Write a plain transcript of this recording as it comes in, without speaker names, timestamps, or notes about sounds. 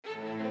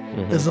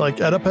Mm-hmm. Is it like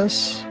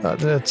Oedipus?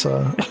 It's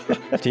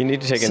Do you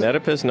need to take an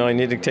Oedipus? No, I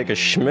need to take a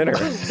Schmitter.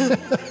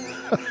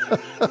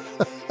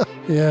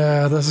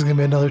 Yeah, this is going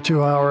to be another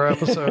 2-hour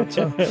episode.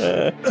 So.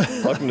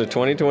 Welcome to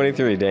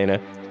 2023, Dana.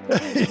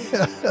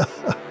 Yeah.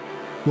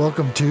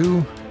 Welcome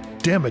to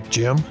Damn It,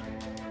 Jim,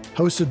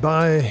 hosted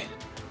by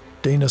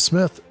Dana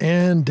Smith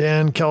and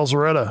Dan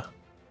Calzaretta.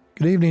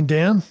 Good evening,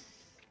 Dan.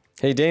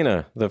 Hey,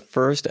 Dana, the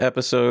first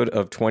episode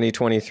of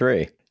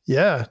 2023.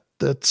 Yeah,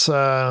 that's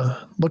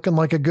looking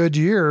like a good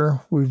year.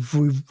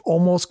 We've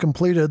almost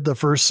completed the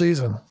first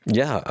season.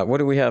 Yeah, what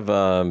do we have?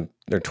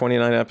 There are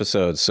 29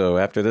 episodes, so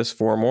after this,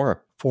 4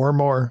 more. 4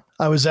 more.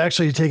 I was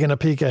actually taking a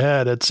peek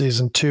ahead at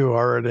season 2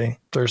 already.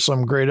 There's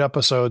some great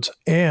episodes.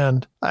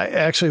 And I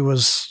actually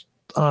was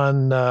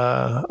on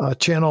a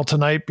channel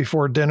tonight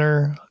before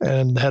dinner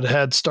and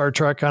had Star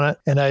Trek on it.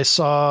 And I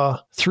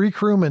saw 3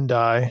 crewmen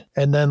die.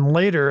 And then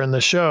later in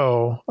the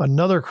show,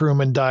 another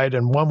crewman died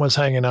and one was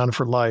hanging on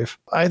for life.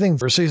 I think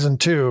for season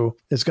 2,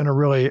 it's going to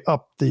really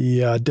up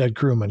the dead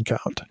crewman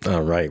count.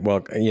 All right.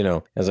 Well, you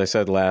know, as I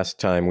said last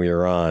time we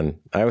were on,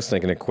 I was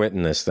thinking of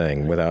quitting this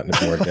thing without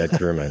more dead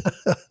crewmen.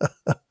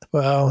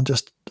 Well,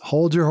 just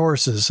hold your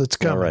horses. It's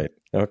coming. All right.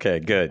 Okay,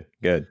 good.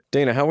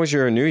 Dana, how was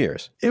your New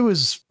Year's? It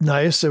was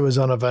nice. It was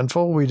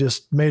uneventful. We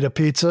just made a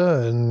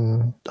pizza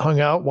and hung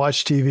out,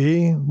 watched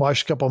TV,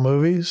 watched a couple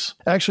movies.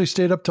 Actually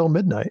stayed up till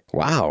midnight.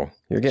 Wow.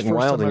 You're getting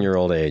wild in your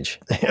old age.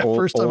 Yeah,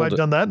 first time I've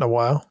done that in a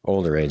while.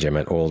 Older age. I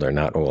meant older,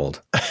 not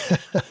old.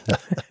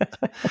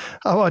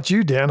 How about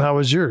you, Dan? How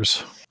was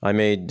yours? I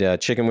made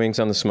chicken wings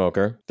on the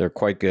smoker. They're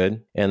quite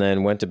good. And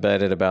then went to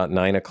bed at about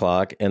 9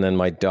 o'clock. And then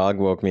my dog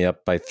woke me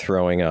up by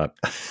throwing up.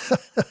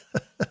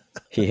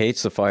 He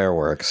hates the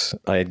fireworks.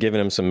 I had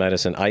given him some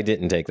medicine. I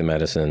didn't take the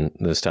medicine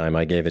this time.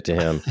 I gave it to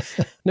him.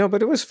 No,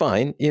 but it was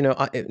fine. You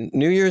know,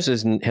 New Year's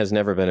has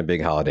never been a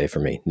big holiday for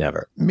me.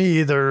 Never. Me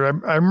either.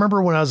 I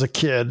remember when I was a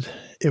kid,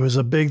 it was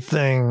a big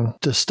thing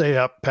to stay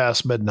up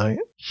past midnight.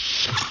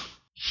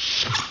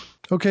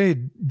 Okay,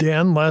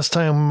 Dan, last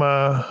time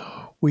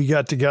we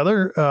got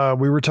together,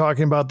 we were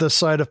talking about This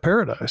Side of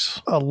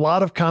Paradise. A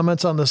lot of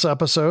comments on this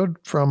episode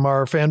from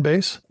our fan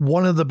base.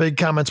 One of the big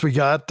comments we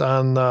got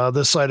on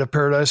This Side of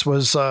Paradise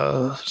was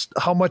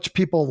how much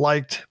people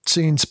liked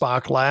seeing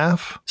Spock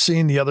laugh,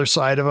 seeing the other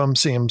side of him,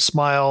 see him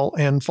smile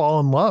and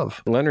fall in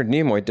love. Leonard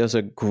Nimoy does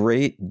a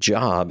great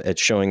job at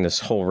showing this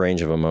whole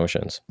range of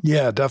emotions.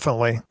 Yeah,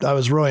 definitely. I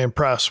was really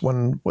impressed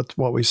with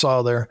what we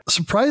saw there.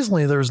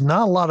 Surprisingly, there's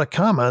not a lot of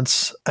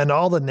comments and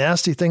all the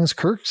nasty things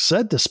Kirk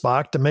said to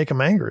Spock to make him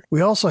angry.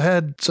 We also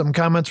had some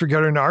comments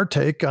regarding our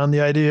take on the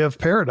idea of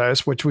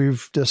paradise, which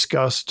we've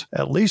discussed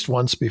at least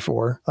once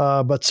before.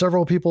 But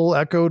several people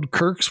echoed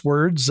Kirk's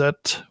words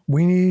that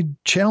we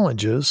need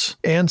challenges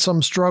and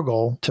some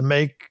struggle to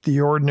make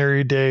the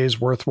ordinary days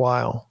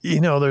worthwhile. You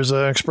know, there's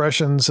an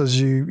expression that says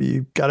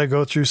you got to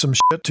go through some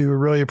shit to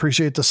really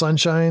appreciate the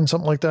sunshine,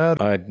 something like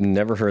that. I've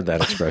never heard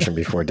that expression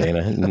before,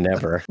 Dana.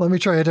 Never. Let me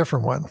try a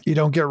different one. You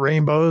don't get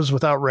rainbows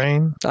without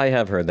rain. I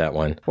have heard that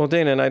one. Well,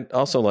 Dana, and I'd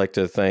also like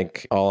to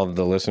thank all of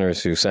the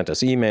listeners who sent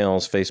us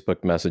emails,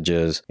 Facebook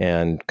messages,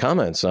 and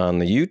comments on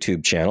the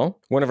YouTube channel.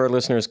 One of our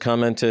listeners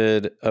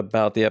commented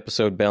about the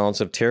episode Balance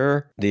of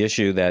Terror, the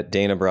issue that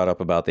Dana brought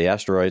up about the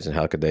asteroids and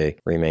how could they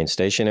remain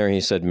stationary.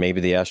 He said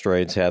maybe the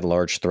asteroids had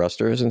large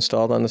thrusters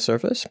installed on the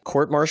surface.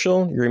 Court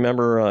Martial, you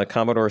remember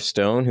Commodore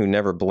Stone, who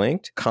never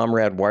blinked?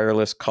 Comrade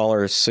Wireless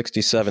Caller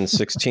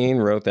 6716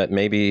 wrote that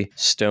maybe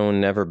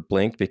Stone never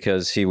blinked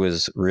because he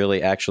was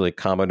really actually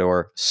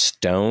Commodore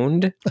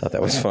Stoned. Thought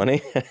that was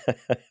funny.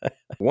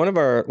 One of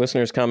our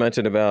listeners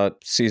commented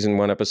about season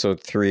 1,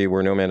 episode 3,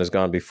 Where No Man Has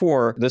Gone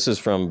Before. This is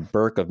from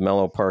Burke of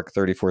Mellow Park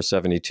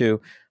 3472.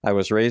 I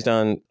was raised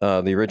on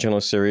the original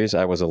series.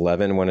 I was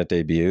 11 when it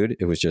debuted.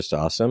 It was just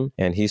awesome.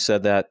 And he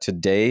said that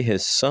today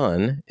his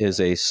son is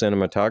a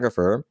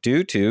cinematographer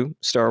due to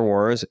Star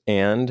Wars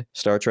and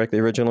Star Trek, the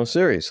original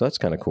series. So that's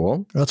kind of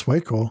cool. That's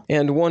way cool.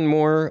 And one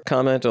more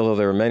comment, although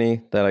there are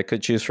many that I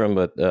could choose from,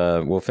 but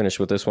we'll finish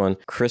with this one.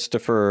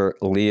 Christopher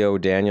Leo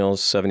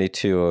Daniels,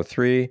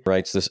 7203,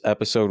 writes, this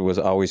episode was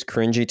always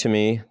cringy to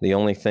me. The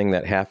only thing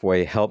that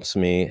halfway helps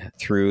me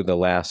through the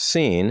last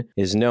scene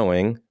is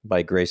knowing,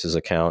 by Grace's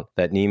account,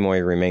 that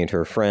Nimoy remained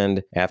her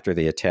friend after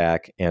the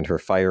attack and her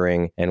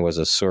firing and was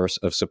a source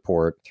of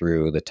support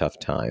through the tough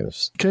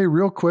times. Okay,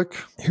 real quick.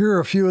 Here are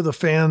a few of the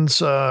fans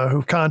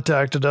who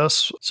contacted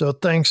us. So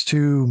thanks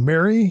to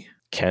Mary,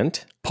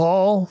 Kent,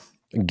 Paul,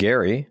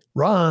 Gary,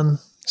 Ron,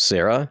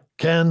 Sarah,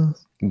 Ken,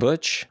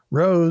 Butch,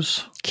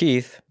 Rose,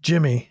 Keith,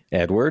 Jimmy,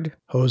 Edward,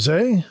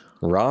 Jose,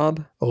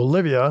 Rob,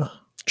 Olivia,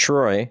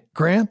 Troy,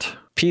 Grant,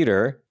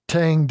 Peter,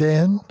 Tang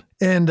Dan.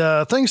 And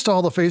thanks to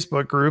all the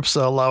Facebook groups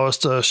that allow us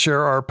to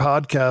share our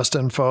podcast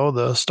info,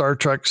 the Star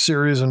Trek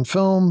series and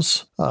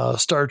films,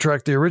 Star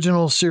Trek the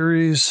original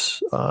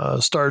series,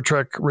 Star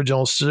Trek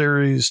original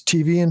series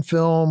TV and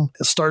film,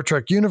 Star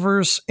Trek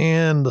Universe,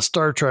 and the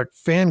Star Trek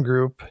fan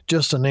group,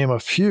 just to name a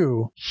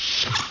few.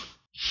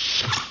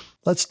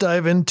 Let's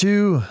dive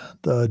into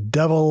The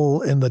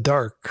Devil in the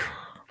Dark.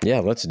 Yeah,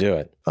 let's do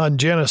it. On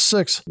Janus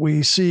 6,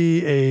 we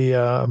see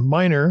a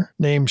miner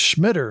named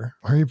Schmitter.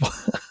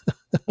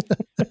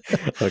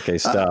 Okay,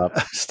 stop.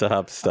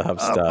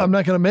 I'm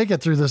not going to make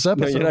it through this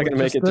episode. No, you're not going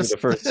to make it through the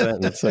first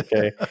sentence.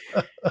 Okay.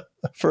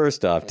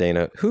 First off,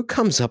 Dana, who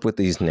comes up with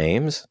these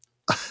names?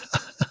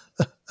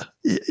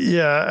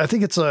 Yeah, I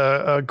think it's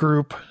a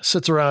group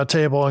sits around a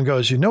table and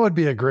goes, it'd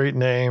be a great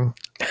name.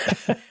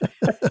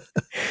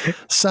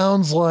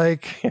 Sounds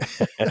like.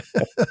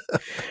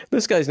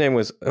 This guy's name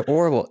was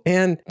horrible.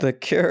 And the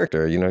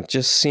character,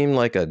 just seemed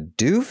like a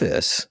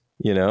doofus.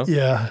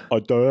 Yeah. I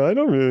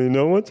don't really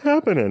know what's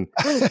happening.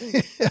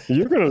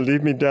 You're going to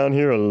leave me down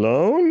here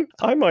alone?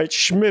 I might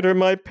schmitter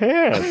my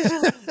pants.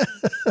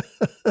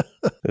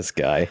 This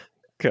guy.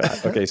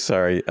 God. Okay,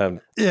 sorry. I'm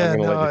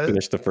going to let you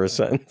finish the first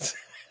sentence.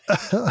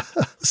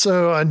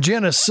 So on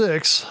Janus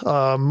 6,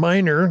 a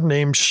miner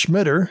named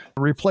Schmitter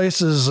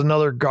replaces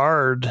another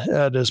guard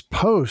at his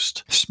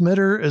post.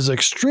 Schmitter is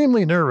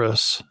extremely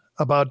nervous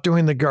about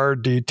doing the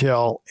guard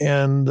detail.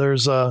 And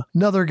there's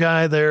another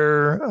guy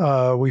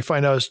there. We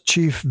find out is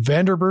Chief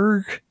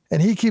Vanderberg.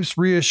 And he keeps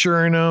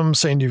reassuring him,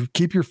 saying, you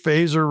keep your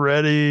phaser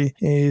ready.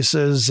 And he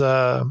says,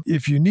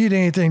 if you need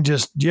anything,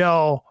 just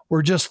yell.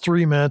 We're just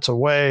 3 minutes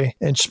away.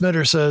 And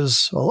Schmitter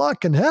says, a lot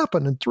can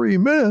happen in 3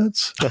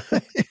 minutes.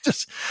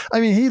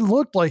 He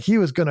looked like he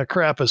was going to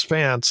crap his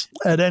pants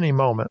at any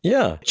moment.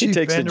 Yeah. He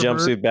takes the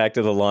jumpsuit back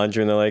to the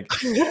laundry and they're like,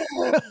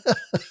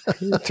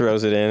 he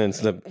throws it in. And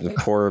the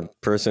poor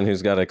person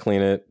who's got to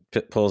clean it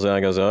pulls it out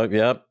and goes, oh,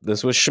 yep,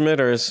 this was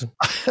Schmitter's.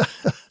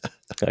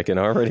 I can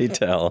already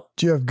tell.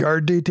 Do you have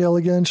guard detail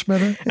again,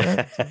 Schmitter?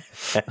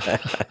 Yeah.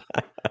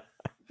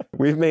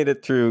 We've made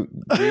it through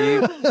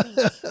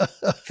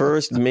the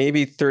first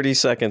maybe 30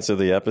 seconds of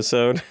the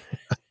episode.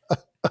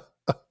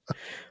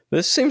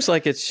 This seems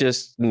like it's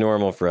just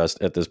normal for us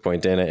at this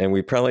point, Dana, and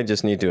we probably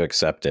just need to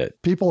accept it.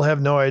 People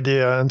have no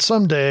idea, and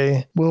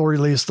someday we'll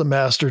release the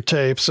master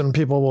tapes, and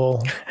people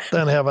will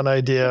then have an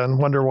idea and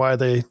wonder why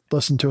they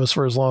listened to us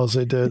for as long as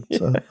they did.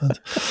 So.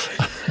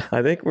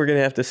 I think we're going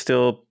to have to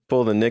still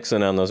pull the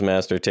Nixon on those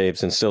master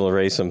tapes and still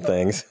erase some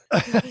things.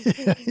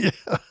 Yeah.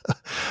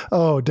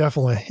 Oh,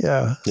 definitely.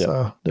 Yeah. Yep.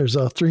 So there's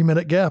a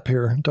 3-minute gap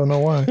here. Don't know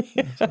why.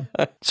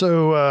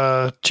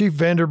 So Chief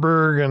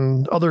Vanderberg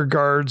and other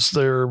guards,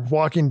 they're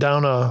walking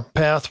down a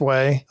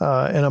pathway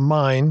in a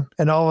mine,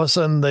 and all of a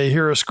sudden they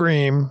hear a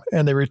scream,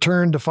 and they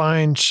return to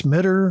find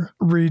Schmitter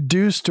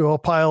reduced to a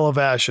pile of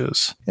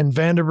ashes. And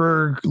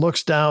Vanderberg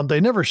looks down.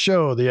 They never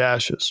show the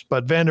ashes,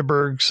 but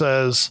Vanderberg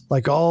says,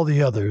 like all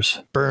the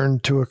others,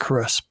 burned to a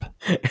crisp.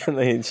 And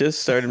they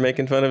just started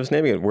making fun of his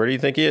name again. Where do you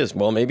think he is?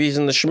 Well, maybe he's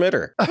in the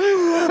Schmitter.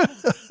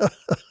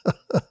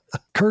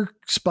 Kirk,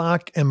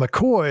 Spock, and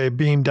McCoy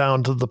beam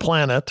down to the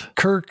planet.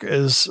 Kirk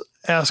is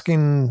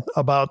asking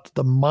about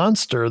the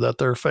monster that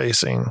they're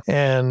facing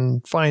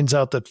and finds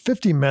out that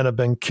 50 men have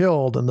been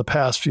killed in the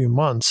past few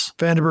months.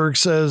 Vandenberg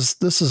says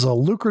this is a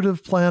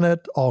lucrative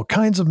planet, all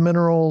kinds of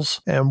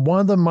minerals, and one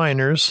of the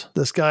miners,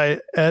 this guy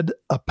Ed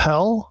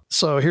Appel.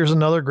 So here's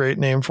another great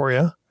name for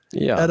you.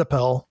 Yeah.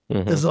 Oedipal.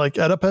 Mm-hmm. Is it like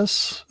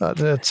Oedipus?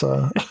 It's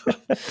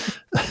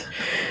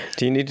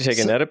Do you need to take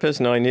an Oedipus?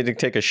 No, I need to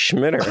take a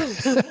Schmitter.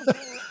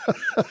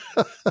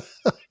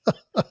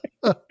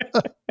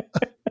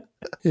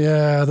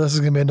 Yeah, this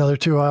is going to be another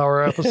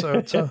 2-hour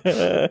episode. So.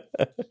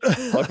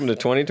 Welcome to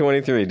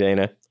 2023,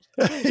 Dana.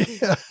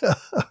 Yeah.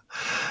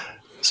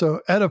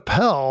 So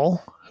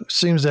Oedipal, who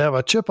seems to have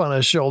a chip on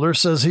his shoulder,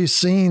 says he's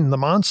seen the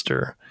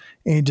monster.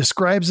 And he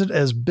describes it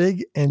as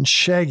big and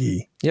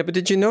shaggy. Yeah, but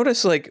did you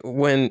notice, like,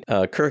 when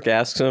Kirk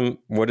asks him,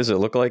 what does it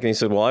look like? And he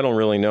said, well, I don't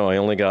really know. I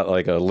only got,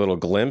 like, a little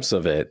glimpse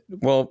of it.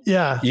 Well,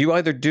 yeah, you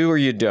either do or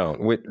you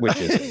don't. Which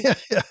is it?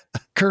 Yeah.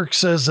 Kirk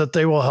says that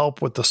they will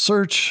help with the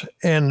search,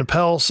 and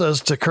Pell says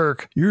to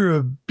Kirk,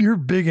 you're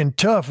big and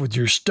tough with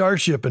your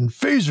starship and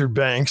phaser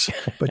banks,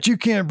 but you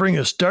can't bring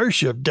a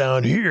starship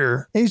down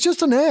here. And he's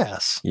just an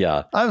ass.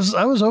 Yeah. I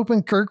was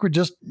hoping Kirk would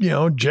just,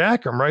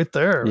 jack him right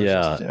there.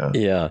 Yeah.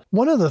 Yeah.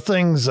 One of the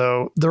things,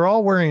 though,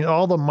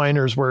 all the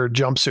miners wear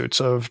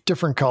jumpsuits of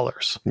different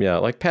colors. Yeah,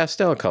 like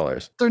pastel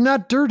colors. They're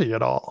not dirty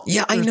at all.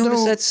 Yeah, I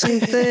noticed that same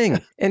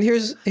thing. And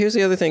here's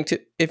the other thing, too.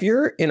 If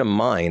you're in a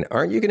mine,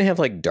 aren't you going to have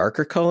like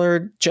darker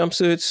colored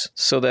jumpsuits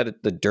so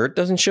that the dirt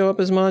doesn't show up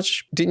as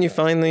much? Didn't you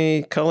find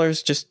the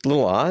colors just a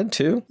little odd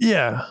too?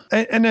 Yeah.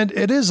 And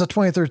it is the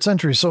 23rd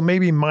century. So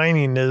maybe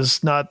mining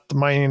is not the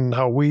mining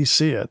how we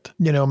see it.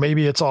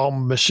 Maybe it's all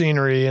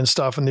machinery and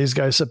stuff. And these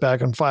guys sit back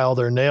and file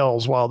their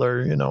nails while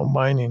they're,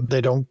 mining.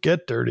 They don't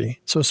get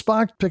dirty. So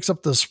Spock picks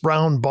up this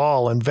round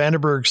ball and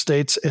Vandenberg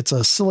states it's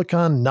a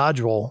silicon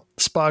nodule.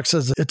 Spock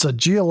says it's a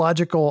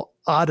geological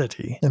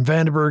oddity. And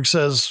Vandenberg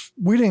says,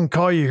 we didn't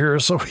call you here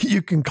so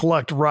you can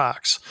collect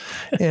rocks.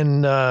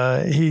 And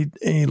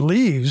he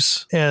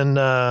leaves. And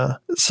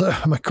so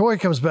McCoy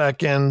comes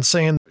back in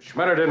saying,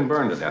 Schmitter didn't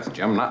burn to death,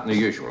 Jim. Not in the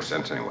usual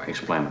sense, anyway.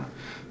 Explain it.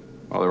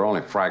 Well, there are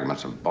only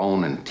fragments of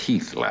bone and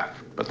teeth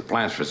left. But the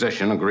plant's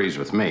physician agrees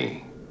with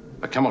me.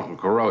 The chemical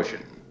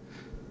corrosion.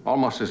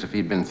 almost as if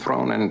he'd been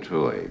thrown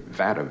into a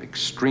vat of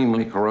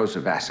extremely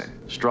corrosive acid.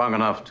 Strong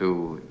enough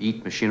to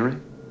eat machinery?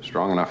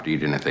 Strong enough to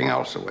eat anything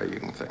else the way you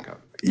can think of.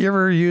 You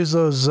ever use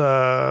those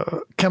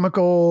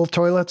chemical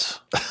toilets?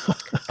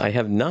 I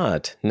have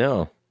not.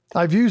 No.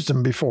 I've used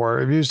them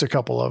before. I've used a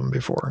couple of them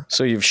before.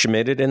 So you've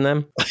schmitted in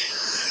them?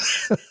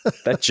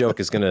 That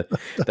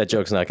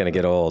joke's not gonna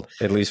get old,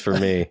 at least for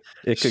me.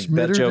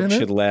 That joke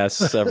should last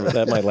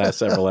that might last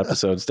several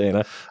episodes,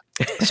 Dana.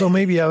 So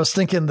maybe I was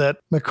thinking that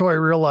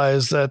McCoy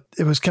realized that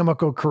it was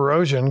chemical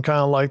corrosion, kind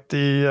of like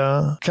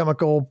the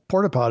chemical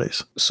porta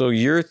potties. So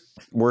your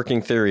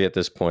working theory at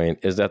this point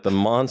is that the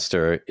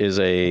monster is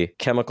a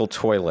chemical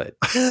toilet.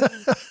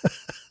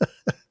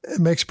 It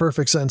makes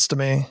perfect sense to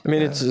me. I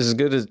mean, it's as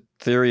good a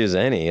theory as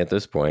any at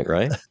this point,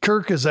 right?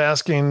 Kirk is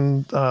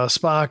asking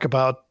Spock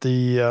about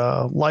the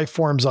life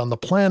forms on the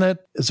planet.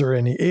 Is there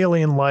any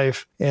alien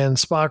life? And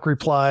Spock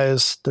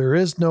replies, there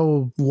is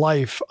no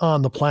life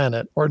on the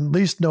planet, or at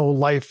least no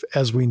life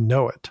as we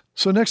know it.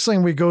 So next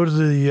thing, we go to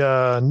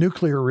the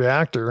nuclear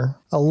reactor.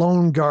 A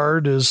lone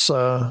guard is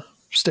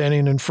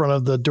standing in front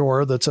of the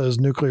door that says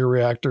nuclear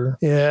reactor.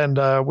 And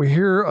we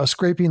hear a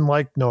scraping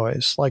like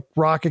noise, like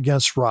rock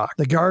against rock.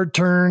 The guard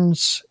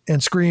turns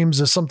and screams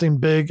as something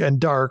big and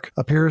dark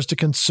appears to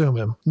consume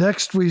him.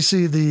 Next, we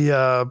see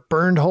the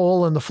burned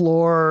hole in the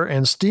floor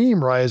and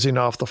steam rising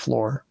off the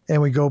floor.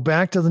 And we go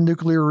back to the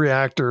nuclear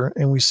reactor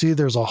and we see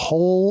there's a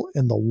hole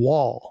in the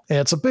wall. And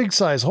it's a big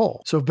size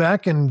hole. So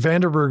back in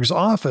Vanderberg's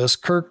office,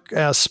 Kirk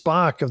asks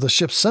Spock if the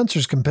ship's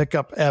sensors can pick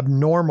up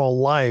abnormal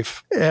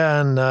life.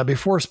 And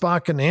before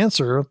Spock can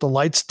answer, the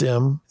lights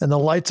dim and the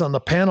lights on the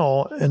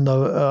panel in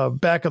the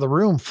back of the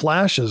room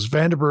flashes.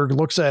 Vanderberg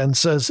looks at it and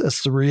says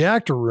it's the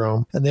reactor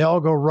room. And they all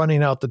go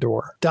running out the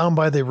door. Down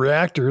by the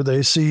reactor,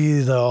 they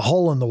see the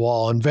hole in the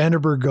wall and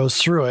Vanderberg goes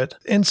through it.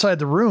 Inside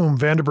the room,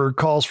 Vanderberg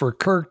calls for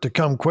Kirk to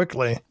come quickly.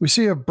 We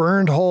see a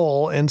burned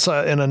hole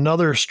inside in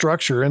another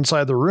structure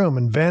inside the room,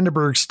 and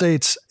Vanderberg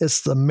states it's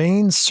the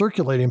main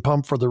circulating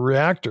pump for the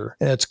reactor,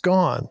 and it's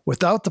gone.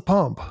 Without the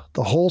pump,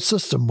 the whole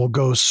system will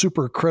go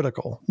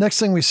supercritical. Next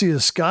thing we see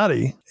is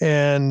Scotty,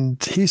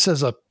 and he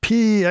says a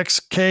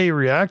PXK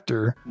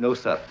reactor. No,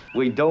 sir.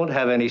 We don't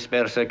have any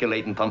spare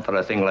circulating pump for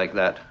a thing like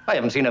that. I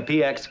haven't seen a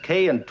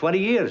PXK in 20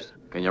 years.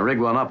 Can you rig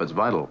one up? It's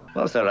vital.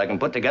 Well, sir, I can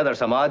put together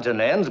some odds and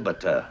ends,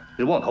 but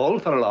it won't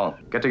hold for long.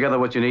 Get together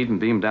what you need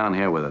and beam down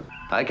here with it.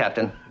 Aye,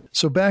 Captain.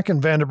 So back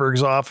in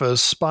Vanderberg's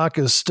office, Spock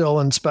is still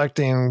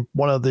inspecting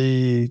one of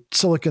the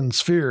silicon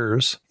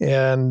spheres,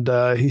 and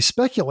he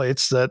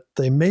speculates that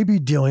they may be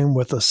dealing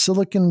with a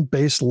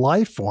silicon-based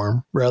life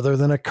form rather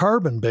than a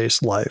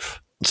carbon-based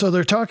life. So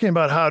they're talking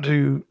about how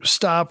to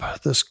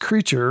stop this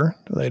creature.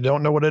 They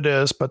don't know what it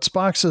is, but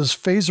Spock says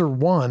Phaser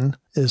 1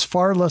 is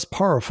far less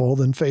powerful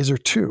than Phaser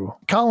 2.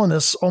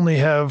 Colonists only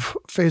have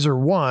Phaser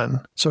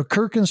 1, so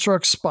Kirk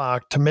instructs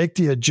Spock to make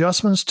the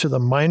adjustments to the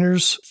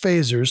miners'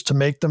 phasers to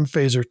make them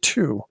Phaser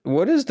 2.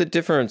 What is the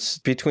difference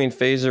between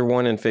Phaser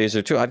 1 and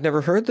Phaser 2? I've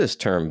never heard this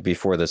term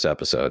before this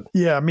episode.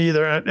 Yeah, me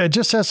either. It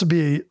just has to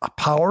be a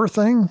power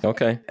thing.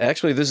 Okay.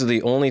 Actually, this is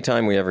the only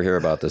time we ever hear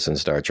about this in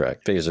Star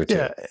Trek, Phaser 2.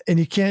 Yeah, and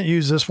you can't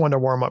use this one to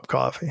warm up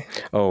coffee.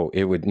 Oh,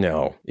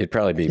 it'd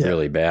probably be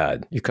really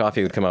bad. Your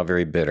coffee would come out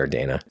very bitter,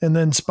 Dana. And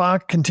then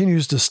Spock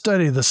continues to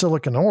study the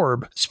silicon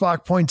orb.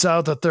 Spock points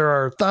out that there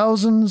are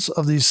thousands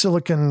of these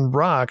silicon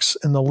rocks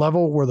in the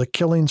level where the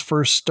killings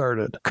first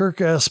started. Kirk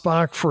asks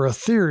Spock for a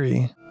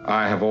theory.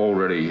 I have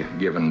already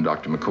given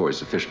Dr. McCoy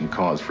sufficient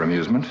cause for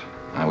amusement.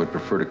 I would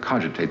prefer to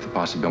cogitate the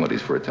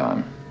possibilities for a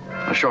time.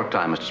 A short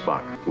time, Mr.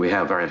 Spock. We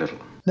have very little.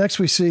 Next,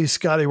 we see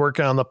Scotty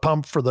working on the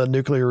pump for the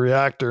nuclear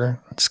reactor.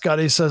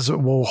 Scotty says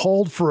it will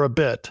hold for a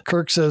bit.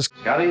 Kirk says,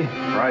 Scotty,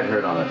 ride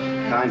herd on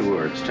it. Kind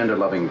words, tender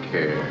loving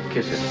care.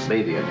 Kiss it,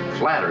 baby it,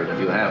 flatter it if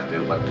you have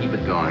to, but keep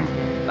it going.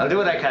 I'll do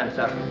what I can,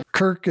 sir.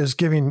 Kirk is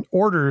giving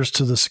orders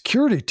to the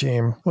security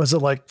team. Was it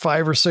like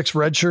 5 or 6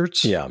 red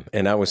shirts? Yeah,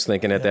 and I was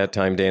thinking at that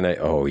time, Dana,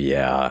 oh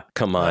yeah,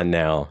 come on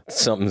now.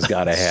 Something's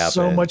got to happen.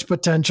 So much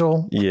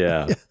potential.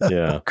 Yeah.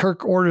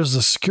 Kirk orders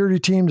the security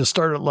team to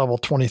start at level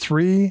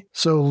 23.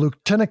 So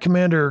Lieutenant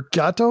Commander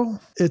Giotto,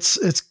 it's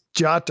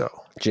Giotto.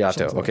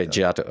 Giotto. Okay,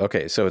 Giotto.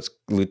 Okay, so it's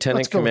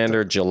Lieutenant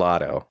Commander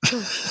Gelato.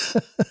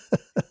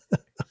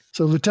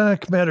 So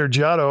Lieutenant Commander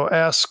Giotto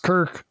asks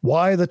Kirk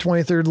why the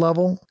 23rd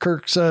level.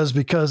 Kirk says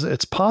because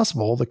it's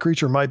possible the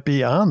creature might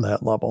be on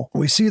that level.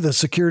 We see the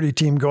security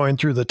team going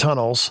through the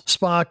tunnels.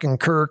 Spock and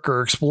Kirk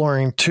are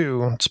exploring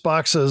too.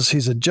 Spock says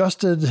he's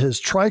adjusted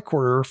his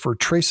tricorder for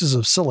traces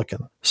of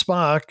silicon.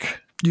 Spock,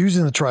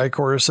 using the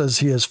tricorder, says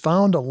he has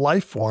found a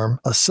life form,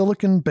 a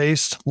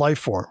silicon-based life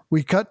form.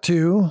 We cut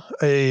to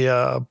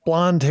a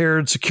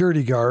blonde-haired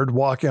security guard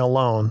walking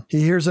alone. He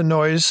hears a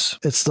noise.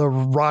 It's the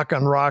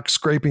rock-on-rock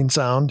scraping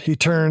sound. He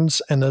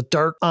turns, and a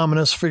dark,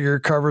 ominous figure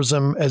covers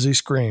him as he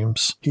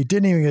screams. He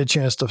didn't even get a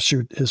chance to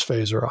shoot his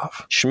phaser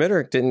off.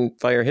 Schmitter didn't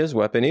fire his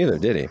weapon either,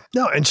 did he?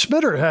 No, and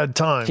Schmitter had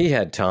time. He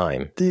had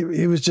time.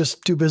 He was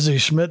just too busy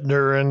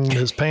Schmitter in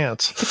his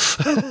pants.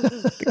 I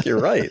think you're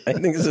right. I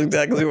think that's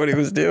exactly what he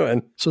was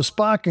doing. So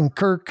Spock and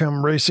Kirk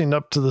come racing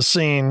up to the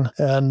scene,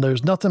 and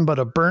there's nothing but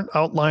a burnt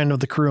outline of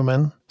the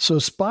crewmen. So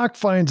Spock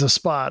finds a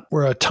spot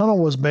where a tunnel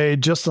was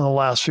made just in the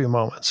last few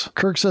moments.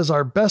 Kirk says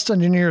our best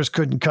engineers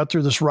couldn't cut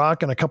through this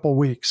rock in a couple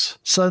weeks.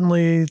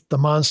 Suddenly, the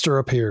monster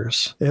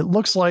appears. It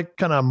looks like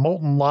kind of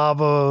molten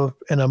lava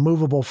in a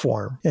movable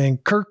form.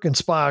 And Kirk and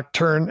Spock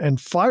turn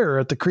and fire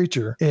at the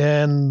creature,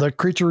 and the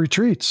creature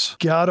retreats.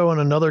 Giotto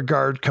and another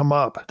guard come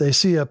up. They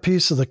see a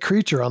piece of the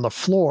creature on the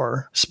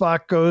floor.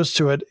 Spock goes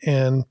to it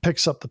and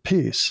picks up the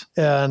piece.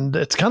 And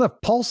it's kind of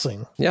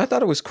pulsing. Yeah, I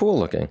thought it was cool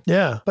looking.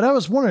 Yeah, but I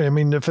was wondering, I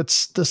mean, if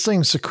this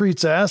thing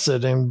secretes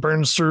acid and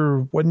burns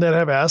through, wouldn't that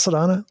have acid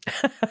on it?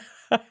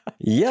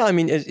 Yeah, I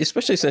mean,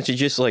 especially since you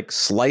just like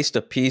sliced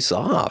a piece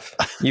off.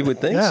 You would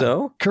think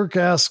so. Kirk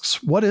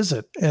asks, what is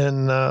it?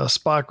 And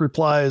Spock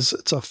replies,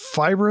 it's a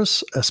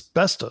fibrous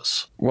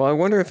asbestos. Well, I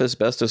wonder if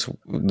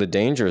the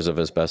dangers of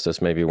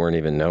asbestos maybe weren't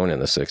even known in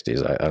the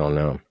 60s. I don't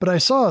know. But I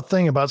saw a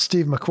thing about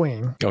Steve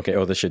McQueen. Okay.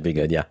 Oh, this should be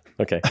good. Yeah.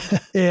 Okay.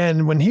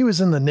 And when he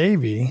was in the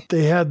Navy,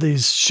 they had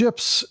these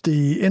ships,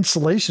 the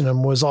insulation of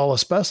them was all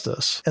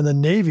asbestos. And the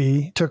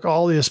Navy took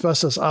all the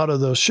asbestos out of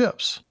those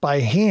ships by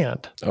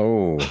hand.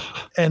 Oh.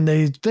 And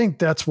they think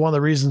that's one of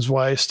the reasons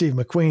why Steve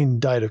McQueen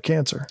died of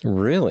cancer.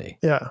 Really?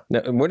 Yeah.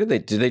 Now, what did they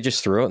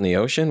just throw it in the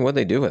ocean? What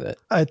did they do with it?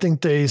 I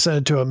think they sent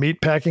it to a meat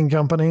packing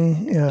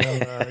company and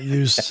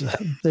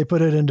they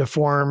put it into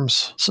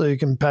forms so you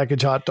can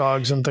package hot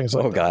dogs and things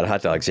like that. Oh God,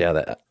 hot dogs.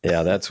 Yeah,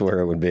 that's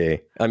where it would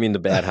be. I mean, the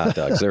bad hot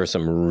dogs. There are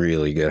some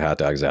really good hot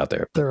dogs out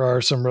there. There are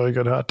some really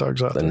good hot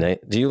dogs out there.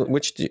 Do you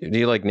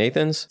like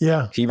Nathan's?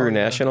 Yeah. Hebrew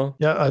National?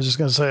 Yeah, I was just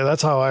going to say,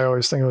 that's how I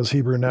always think it was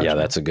Hebrew National. Yeah,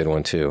 that's a good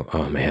one too.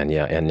 Oh man,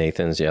 yeah. And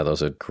Nathan's, yeah,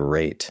 those are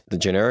great. The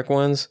generic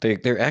ones,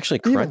 they're actually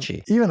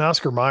crunchy. Even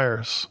Oscar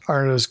Mayer's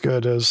aren't as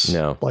good as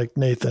like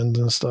Nathan's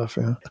and stuff.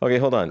 Yeah. Okay,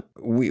 hold on.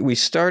 We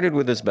started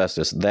with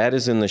asbestos. That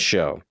is in the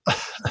show.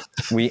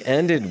 We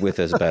ended with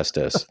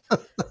asbestos.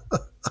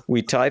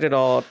 We tied it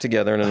all up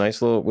together in a nice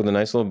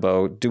little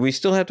bow. Do we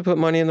still have to put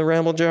money in the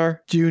ramble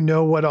jar? Do you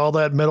know what all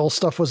that metal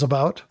stuff was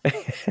about?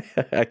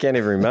 I can't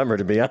even remember,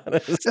 to be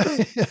honest.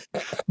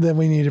 Then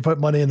we need to put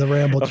money in the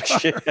ramble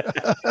jar.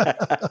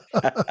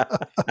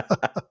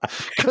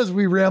 Because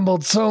we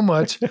rambled so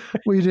much,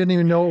 we didn't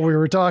even know what we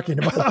were talking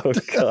about. Oh,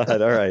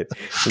 God. All right.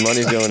 The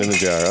money's going in the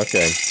jar.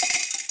 Okay.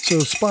 So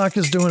Spock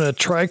is doing a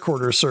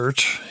tricorder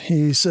search.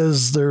 He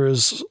says there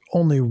is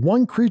only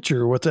one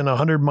creature within a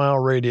 100-mile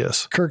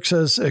radius. Kirk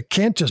says it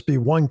can't just be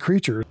one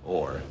creature.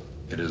 Or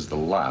it is the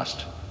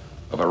last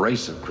of a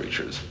race of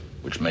creatures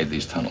which made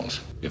these tunnels.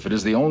 If it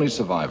is the only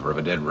survivor of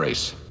a dead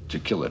race, to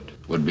kill it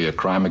would be a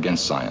crime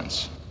against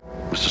science.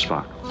 Mr.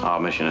 Spock, our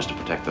mission is to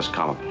protect this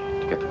colony.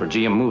 Get the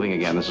Phrygium moving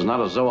again. This is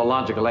not a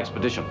zoological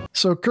expedition.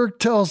 So Kirk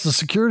tells the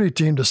security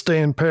team to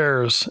stay in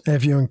pairs.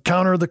 If you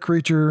encounter the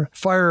creature,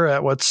 fire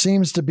at what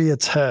seems to be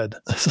its head.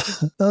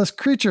 Now, this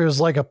creature is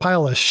like a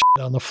pile of shit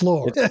on the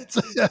floor. It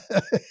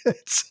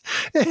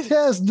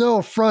has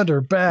no front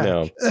or back.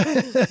 No.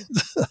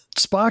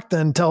 Spock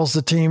then tells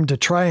the team to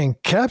try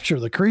and capture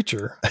the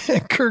creature.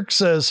 And Kirk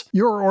says,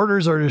 your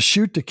orders are to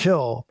shoot to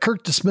kill.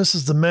 Kirk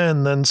dismisses the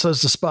men, then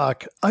says to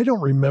Spock, I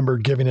don't remember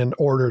giving an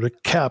order to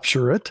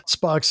capture it.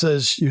 Spock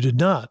says, you did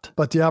not,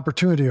 but the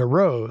opportunity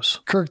arose.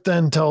 Kirk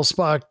then tells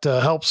Spock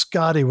to help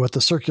Scotty with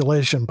the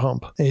circulation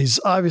pump. He's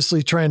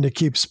obviously trying to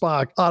keep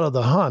Spock out of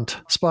the hunt.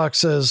 Spock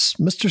says,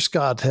 Mr.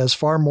 Scott has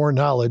far more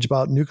knowledge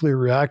about nuclear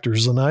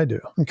reactors than I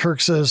do. And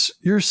Kirk says,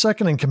 you're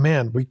second in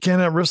command. We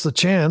cannot risk the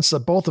chance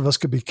that both of us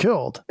could be killed.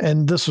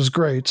 And this was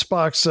great.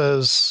 Spock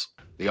says,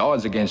 the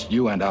odds against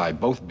you and I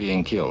both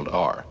being killed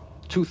are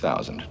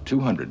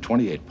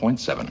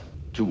 2,228.7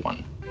 to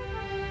 1.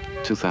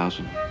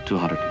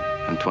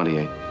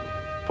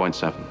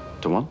 2,228.7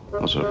 to 1?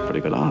 Those are pretty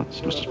good odds,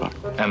 Mr. Spock.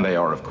 And they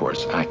are, of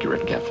course,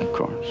 accurate, Captain. Of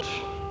course.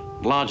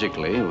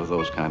 Logically, with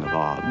those kind of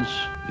odds,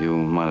 you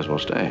might as well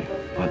stay.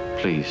 But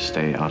please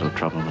stay out of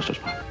trouble, Mr.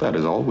 Spock. That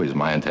is always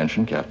my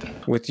intention, Captain.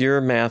 With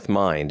your math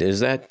mind,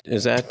 is that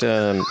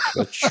a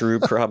true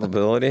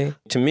probability?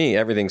 To me,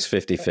 everything's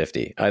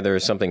 50-50. Either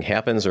something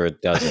happens or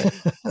it doesn't.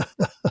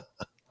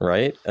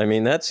 Right? I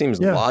mean, that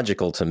seems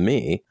logical to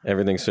me.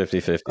 Everything's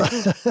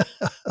 50-50.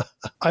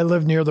 I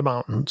live near the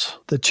mountains.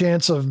 The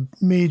chance of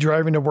me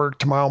driving to work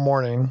tomorrow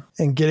morning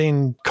and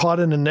getting caught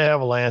in an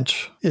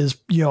avalanche is,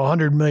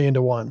 100 million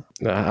to 1.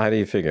 How do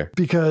you figure?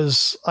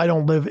 Because I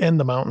don't live in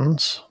the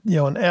mountains.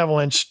 An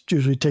avalanche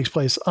usually takes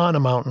place on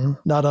a mountain,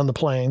 not on the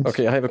plains.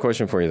 Okay, I have a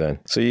question for you then.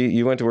 So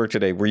you went to work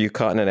today. Were you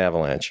caught in an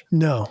avalanche?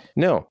 No.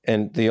 No.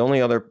 And the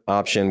only other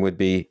option would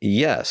be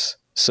yes.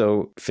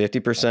 So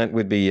 50%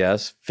 would be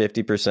yes,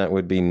 50%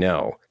 would be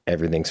no.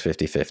 Everything's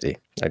 50-50.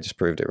 I just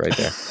proved it right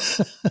there.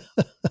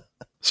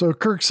 So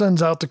Kirk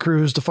sends out the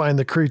crews to find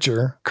the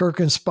creature. Kirk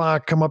and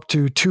Spock come up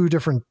to 2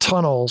 different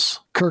tunnels.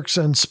 Kirk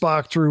sends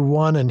Spock through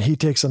one and he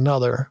takes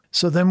another.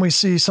 So then we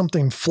see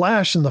something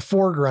flash in the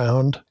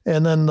foreground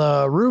and then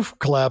the roof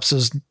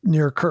collapses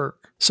near Kirk.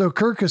 So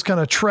Kirk is kind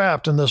of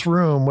trapped in this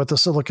room with the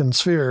silicon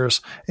spheres,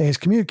 and he's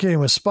communicating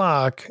with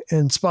Spock,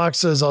 and Spock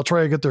says, I'll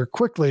try to get there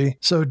quickly.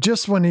 So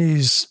just when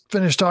he's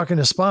finished talking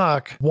to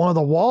Spock, one of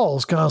the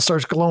walls kind of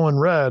starts glowing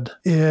red,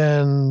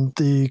 and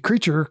the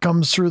creature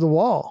comes through the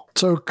wall.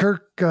 So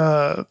Kirk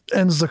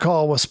ends the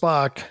call with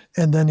Spock,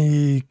 and then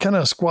he kind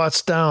of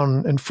squats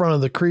down in front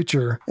of the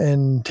creature,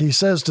 and he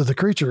says to the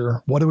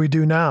creature, what do we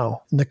do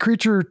now? And the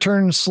creature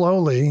turns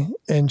slowly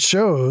and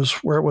shows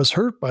where it was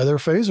hurt by their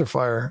phaser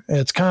fire. And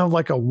it's kind of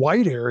like a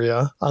white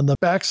area on the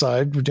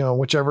backside,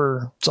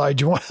 whichever side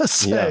you want to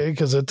say,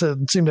 because it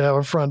didn't seem to have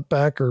a front,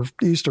 back, or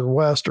east or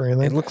west or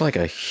anything. It looked like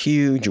a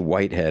huge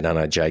whitehead on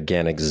a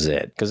gigantic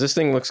zit, because this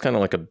thing looks kind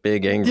of like a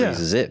big angry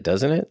zit,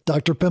 doesn't it?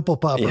 Dr. Pimple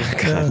Popper.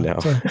 Yeah, God, no.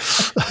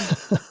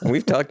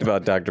 We've talked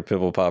about Dr.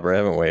 Pimple Popper,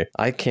 haven't we?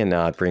 I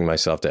cannot bring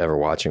myself to ever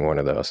watching one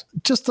of those.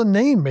 Just the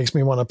name makes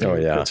me want to puke.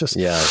 Oh, yeah. It's just,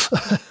 yeah.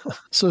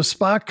 So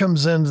Spock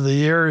comes into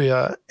the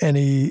area and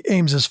he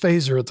aims his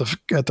phaser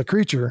at the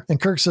creature. And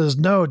Kirk says,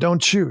 no,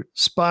 don't shoot.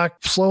 Spock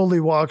slowly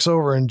walks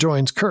over and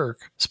joins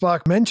Kirk.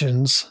 Spock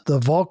mentions the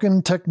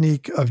Vulcan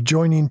technique of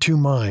joining two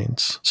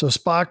minds. So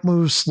Spock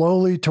moves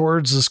slowly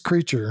towards this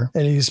creature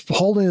and he's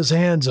holding his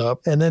hands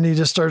up. And then he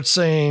just starts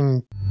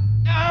saying,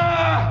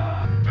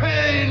 Pain!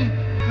 Pain!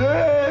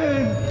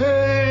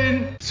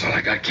 Pain! That's all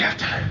I got,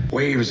 Captain.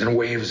 Waves and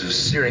waves of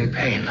searing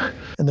pain.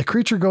 And the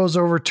creature goes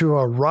over to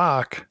a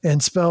rock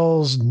and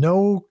spells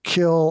no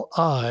kill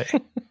I.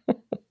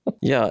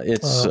 Yeah,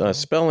 its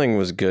spelling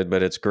was good,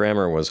 but its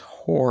grammar was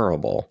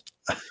horrible.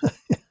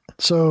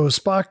 So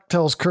Spock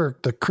tells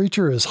Kirk the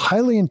creature is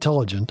highly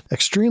intelligent,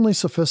 extremely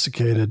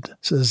sophisticated.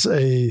 Says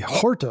a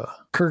Horta.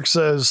 Kirk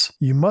says,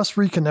 you must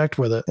reconnect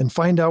with it and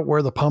find out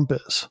where the pump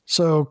is.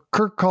 So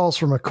Kirk calls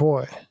for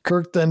McCoy.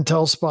 Kirk then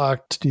tells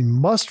Spock he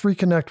must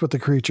reconnect with the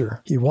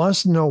creature. He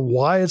wants to know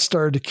why it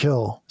started to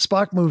kill.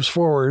 Spock moves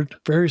forward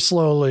very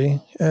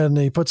slowly and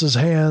he puts his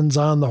hands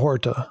on the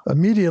Horta.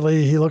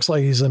 Immediately, he looks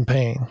like he's in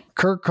pain.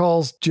 Kirk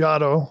calls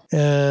Giotto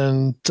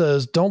and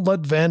says, don't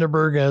let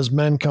Vandenberg and his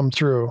men come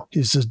through.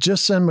 He says,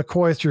 just send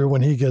McCoy through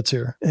when he gets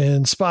here.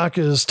 And Spock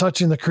is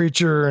touching the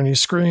creature and he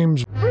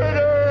screams,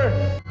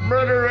 Murder!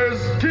 Murderers!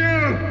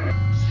 Kill!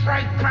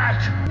 Strike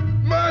back!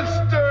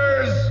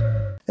 Monsters!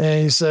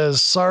 And he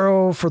says,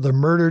 sorrow for the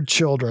murdered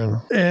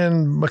children.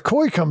 And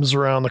McCoy comes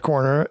around the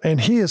corner and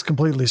he is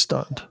completely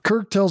stunned.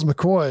 Kirk tells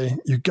McCoy,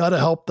 you got to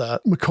help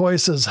that. McCoy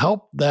says,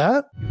 help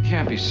that? You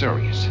can't be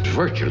serious. It's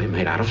virtually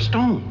made out of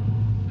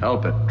stone.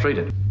 Help it. Treat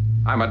it.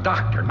 I'm a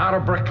doctor, not a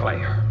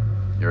bricklayer.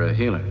 You're a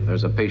healer.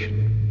 There's a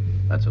patient.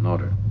 That's an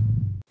order.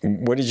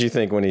 What did you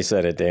think when he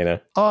said it,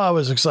 Dana? Oh, I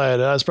was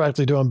excited. I was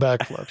practically doing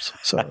backflips.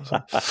 So.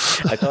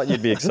 I thought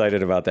you'd be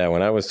excited about that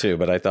one. I was too,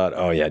 but I thought,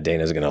 oh yeah,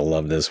 Dana's going to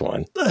love this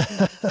one.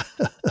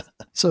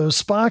 So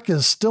Spock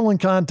is still in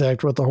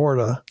contact with the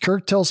Horta.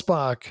 Kirk tells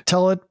Spock,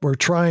 tell it we're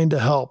trying to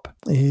help.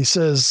 He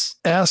says,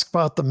 ask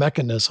about the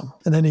mechanism.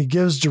 And then he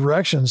gives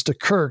directions to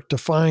Kirk to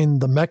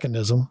find the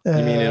mechanism. You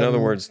mean, in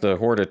other words, the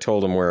Horta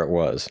told him where it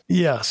was?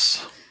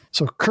 Yes.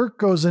 So Kirk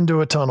goes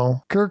into a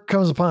tunnel. Kirk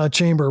comes upon a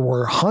chamber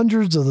where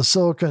hundreds of the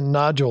silicon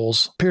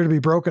nodules appear to be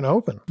broken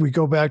open. We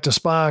go back to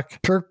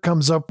Spock. Kirk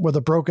comes up with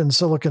a broken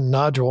silicon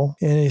nodule,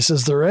 and he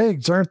says, they're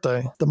eggs, aren't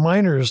they? The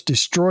miners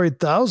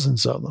destroyed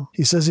thousands of them.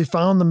 He says he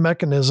found the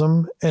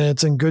mechanism, and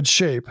it's in good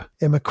shape.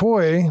 And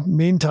McCoy,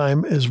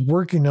 meantime, is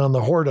working on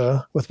the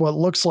Horta with what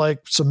looks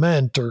like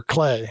cement or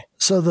clay.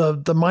 So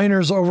the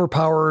miners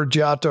overpower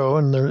Giotto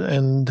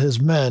and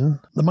his men.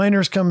 The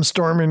miners come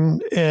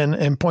storming in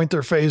and point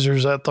their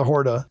phasers at the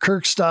Horta.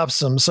 Kirk stops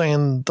them,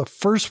 saying the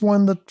first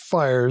one that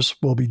fires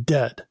will be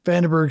dead.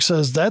 Vandenberg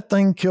says, that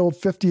thing killed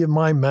 50 of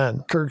my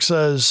men. Kirk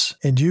says,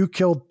 and you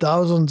killed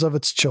thousands of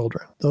its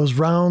children. Those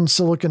round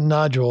silicon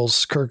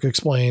nodules, Kirk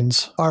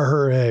explains, are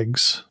her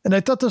eggs. And I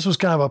thought this was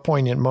kind of a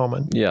poignant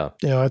moment. Yeah.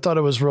 I thought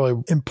it was really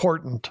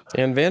important.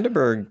 And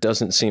Vandenberg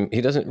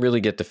doesn't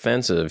really get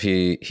defensive.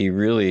 He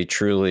really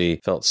truly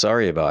felt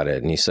sorry about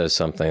it. And he says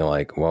something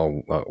like,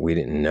 well, we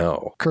didn't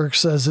know. Kirk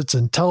says it's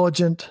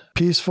intelligent,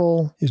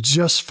 peaceful. It's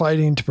just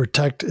fighting to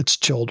protect its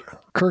children.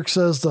 Kirk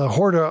says the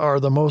Horta are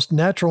the most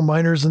natural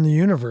miners in the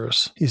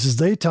universe. He says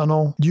they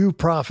tunnel, you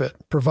profit,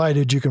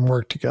 provided you can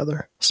work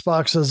together.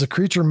 Spock says the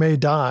creature may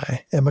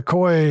die. And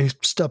McCoy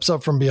steps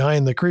up from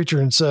behind the creature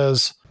and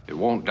says, It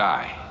won't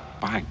die.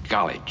 By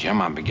golly, Jim,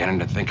 I'm beginning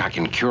to think I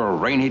can cure a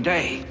rainy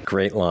day.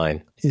 Great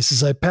line. He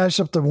says, I patched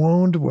up the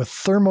wound with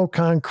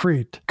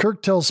thermoconcrete.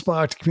 Kirk tells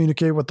Spock to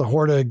communicate with the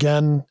Horta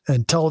again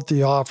and tell it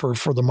the offer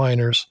for the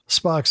miners.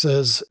 Spock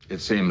says, It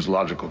seems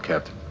logical,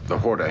 Captain. The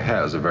Horta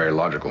has a very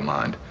logical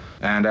mind.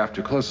 And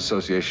after close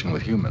association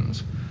with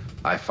humans,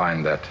 I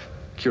find that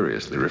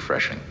curiously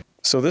refreshing.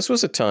 So this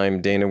was a time,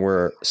 Dana,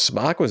 where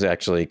Spock was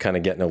actually kind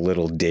of getting a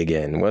little dig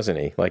in, wasn't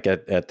he? Like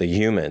at the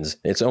humans.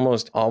 It's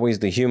almost always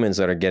the humans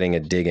that are getting a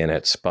dig in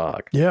at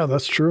Spock. yeah,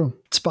 that's true.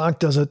 Spock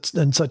does it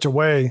in such a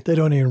way they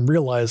don't even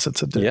realize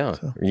it's a dick. Yeah.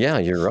 So. Yeah,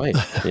 you're right.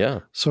 Yeah.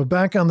 So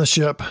back on the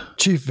ship,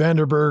 Chief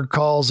Vanderberg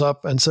calls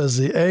up and says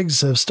the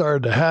eggs have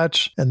started to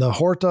hatch and the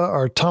Horta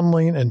are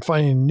tunnelling and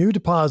finding new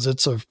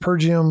deposits of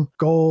pergium,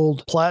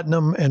 gold,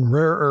 platinum, and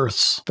rare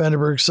earths.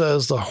 Vanderberg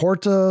says the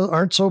Horta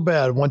aren't so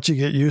bad once you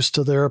get used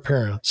to their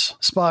appearance.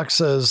 Spock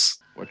says,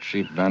 What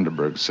Chief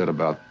Vanderberg said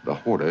about the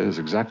Horta is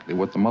exactly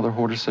what the Mother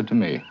Horta said to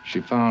me.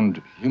 She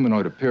found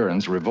humanoid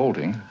appearance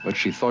revolting, but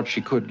she thought she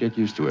could get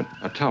used to it.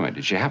 Now tell me,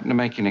 did you happen to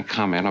make any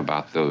comment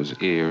about those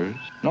ears?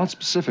 Not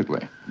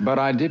specifically, but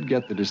I did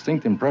get the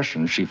distinct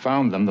impression she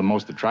found them the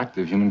most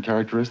attractive human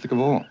characteristic of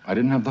all. I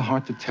didn't have the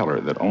heart to tell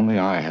her that only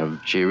I have...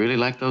 She really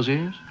liked those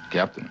ears?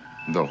 Captain,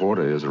 the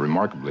Horta is a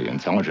remarkably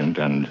intelligent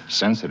and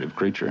sensitive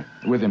creature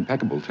with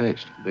impeccable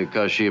taste.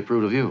 Because she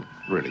approved of you.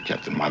 Really,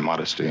 Captain, my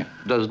modesty.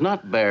 Does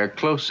not bear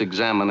close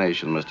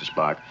examination, Mr.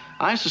 Spock.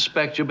 I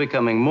suspect you're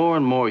becoming more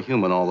and more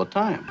human all the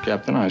time.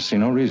 Captain, I see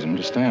no reason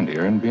to stand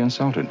here and be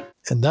insulted.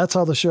 and that's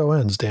how the show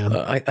ends, Dan.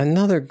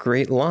 Another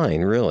great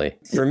line, really.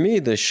 For me,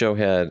 this show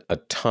had a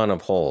ton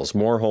of holes,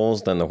 more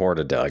holes than the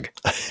Horta dug.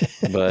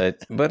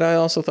 But I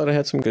also thought it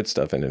had some good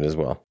stuff in it as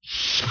well.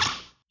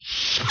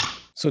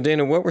 So,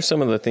 Dana, what were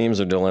some of the themes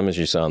or dilemmas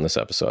you saw in this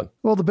episode?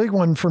 Well, the big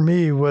one for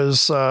me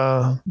was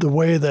the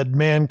way that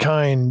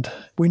mankind,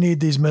 we need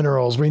these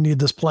minerals, we need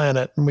this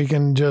planet, and we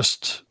can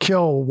just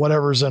kill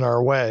whatever's in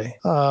our way.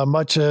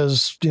 Much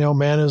as,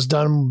 man has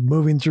done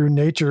moving through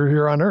nature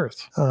here on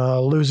Earth,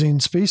 losing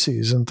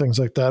species and things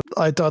like that.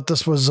 I thought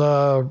this was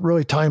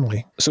really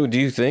timely. So do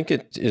you think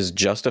it is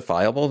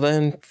justifiable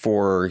then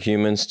for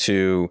humans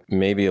to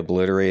maybe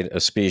obliterate a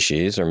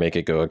species or make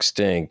it go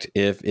extinct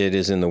if it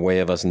is in the way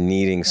of us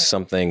needing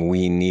something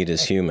we need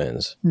as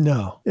humans?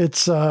 No,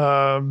 it's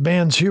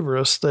man's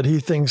hubris that he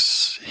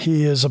thinks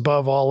he is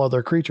above all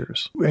other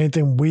creatures.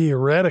 Anything we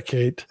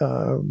eradicate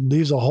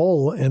leaves a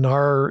hole in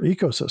our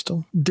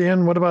ecosystem.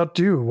 Dan, what about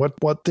you?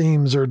 What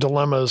themes or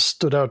dilemmas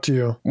stood out to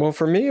you? Well,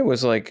 for me, it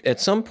was like at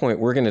some point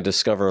we're going to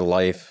discover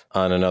life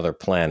on another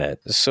planet.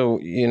 So,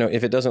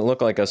 if it doesn't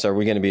look like us, are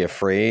we going to be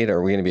afraid?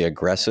 Are we going to be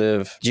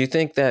aggressive? Do you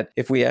think that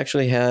if we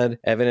actually had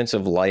evidence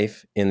of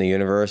life in the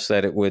universe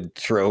that it would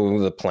throw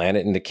the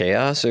planet into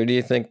chaos? Or do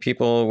you think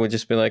people would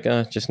just be like,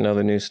 just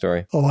another news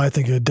story? Oh, I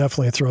think it'd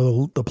definitely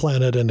throw the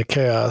planet into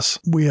chaos.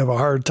 We have a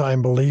hard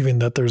time believing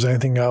that there's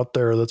anything out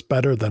there that's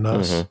better than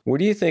us. Mm-hmm. What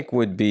do you think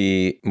would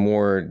be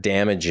more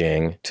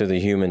damaging to the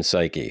human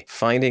psyche?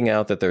 Finding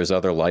out that there's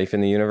other life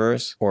in the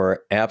universe,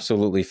 or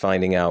absolutely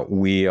finding out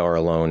we are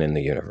alone in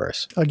the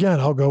universe? Again,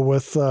 I'll go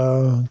with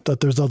that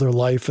there's other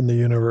life in the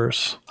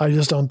universe. I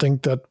just don't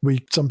think that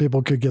some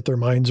people could get their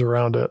minds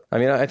around it. I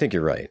mean, I think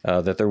you're right,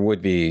 that there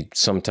would be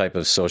some type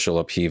of social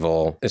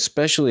upheaval,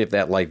 especially if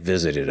that life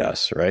visited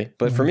us, right?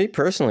 But for me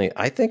personally,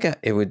 I think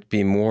it would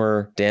be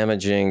more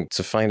damaging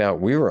to find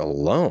out we were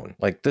alone.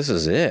 Like, this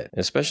is it,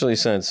 especially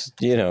since,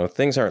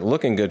 things aren't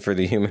looking good for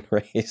the human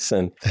race.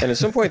 And at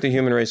some point, the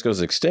human race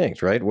goes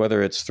extinct, right?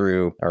 Whether it's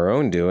through our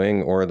own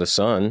doing or the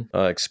sun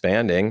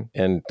expanding,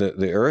 and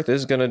the earth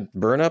is going to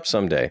burn up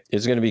someday.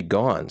 It's going to be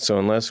gone. So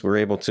unless we're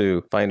able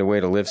to find a way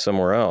to live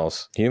somewhere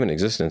else, human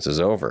existence is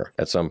over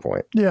at some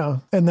point. Yeah,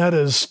 and that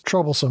is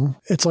troublesome.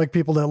 It's like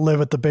people that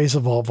live at the base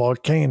of a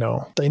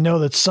volcano. They know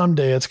that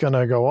someday it's going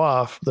to go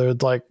off. They're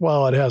like,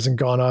 well, it hasn't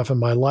gone off in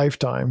my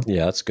lifetime.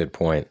 Yeah, that's a good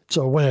point.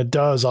 So when it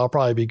does, I'll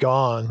probably be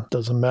gone.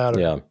 Doesn't matter.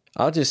 Yeah.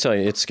 I'll just tell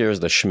you, it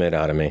scares the Schmitt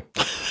out of me.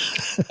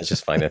 I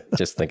just find it,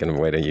 just thinking of a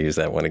way to use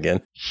that one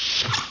again.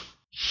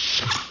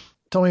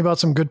 Tell me about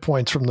some good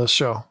points from this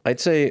show.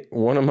 I'd say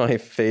one of my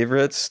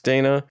favorites,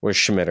 Dana, was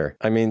Schmitter.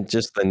 I mean,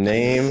 just the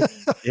name,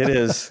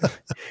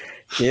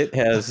 it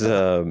has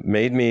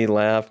made me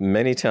laugh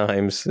many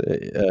times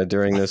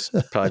during this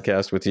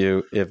podcast with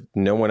you. If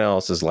no one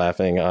else is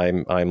laughing,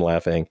 I'm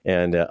laughing.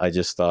 And I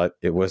just thought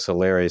it was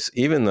hilarious,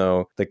 even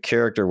though the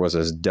character was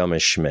as dumb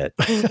as Schmitt.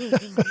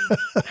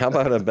 How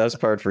about a best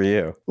part for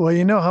you? Well,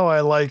 you know how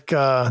I like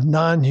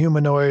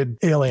non-humanoid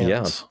aliens.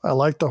 Yeah. I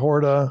like the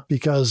Horta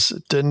because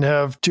it didn't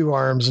have 2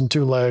 arms and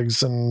 2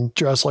 legs and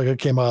dressed like it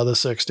came out of the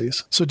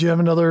 60s. So do you have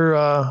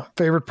another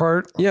favorite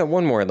part? Yeah,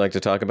 one more I'd like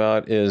to talk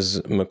about is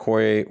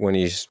McCoy when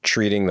he's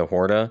treating the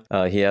Horta.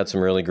 He had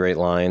some really great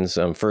lines.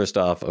 First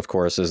off, of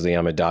course, is the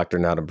 "I'm a doctor,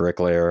 not a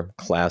bricklayer"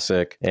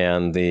 classic.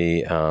 And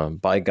the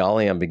 "by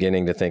golly, I'm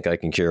beginning to think I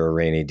can cure a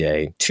rainy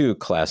day." 2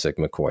 classic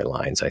McCoy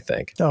lines, I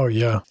think. Oh,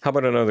 yeah. How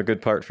about another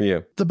good part for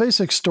you? The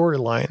basic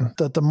storyline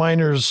that the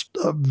miners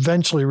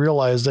eventually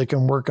realized they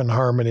can work in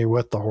harmony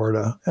with the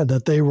Horta and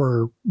that they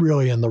were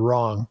really in the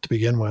wrong to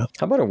begin with.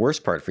 How about a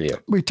worst part for you?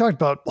 We talked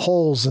about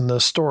holes in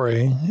this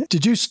story.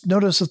 Did you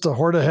notice that the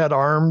Horta had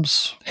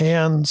arms,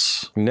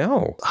 hands?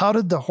 No. How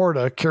did the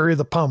Horta carry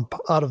the pump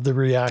out of the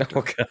reactor?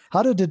 Okay.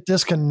 How did it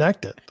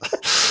disconnect it?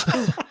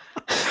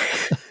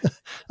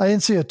 I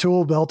didn't see a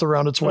tool belt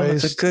around its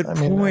waist. That's a good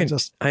point.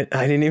 I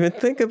didn't even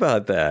think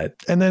about that.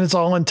 And then it's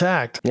all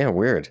intact. Yeah,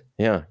 weird.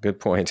 Yeah, good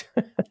point.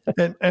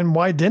 And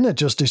why didn't it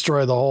just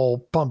destroy the whole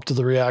pump to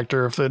the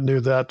reactor if it knew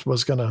that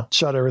was going to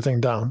shut everything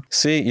down?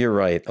 See, you're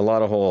right. A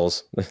lot of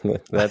holes.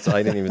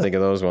 I didn't even think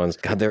of those ones.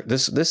 God,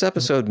 this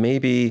episode may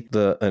be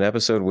an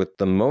episode with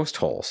the most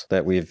holes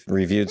that we've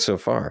reviewed so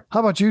far. How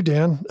about you,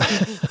 Dan?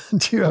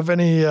 Do you have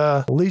any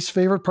least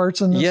favorite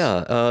parts in this?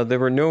 Yeah, there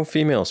were no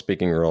female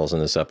speaking roles in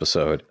this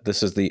episode.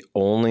 This is the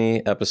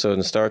only episode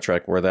in Star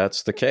Trek where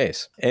that's the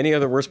case. Any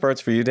other worst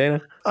parts for you,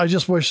 Dana? I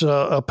just wish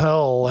a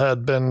Pell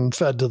had been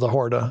fed to the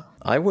Horta.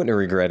 I wouldn't have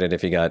regretted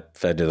if he got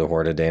fed to the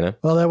Horta, Dana.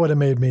 Well, that would have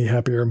made me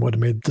happier and would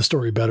have made the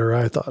story better,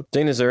 I thought.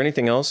 Dana, is there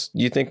anything else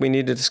you think we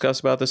need to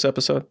discuss about this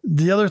episode?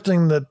 The other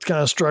thing that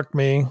kind of struck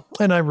me,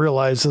 and I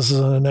realize this is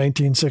a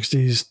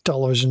 1960s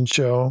television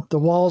show, the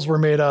walls were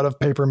made out of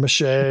paper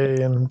mache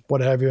and what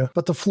have you,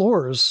 but the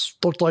floors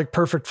looked like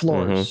perfect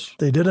floors.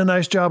 They did a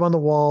nice job on the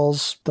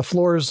walls. The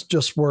floors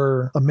just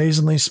were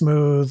amazingly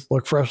smooth,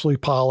 looked freshly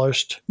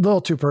polished, a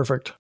little too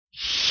perfect.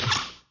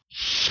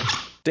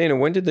 Dana,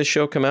 when did the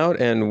show come out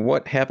and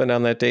what happened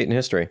on that date in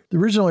history? The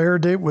original air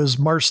date was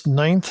March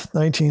 9th,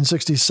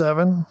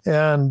 1967.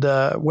 And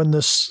when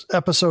this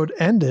episode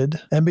ended,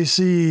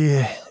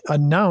 NBC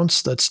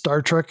announced that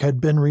Star Trek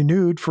had been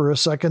renewed for a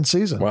second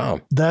season.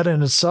 Wow. That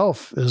in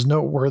itself is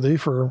noteworthy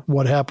for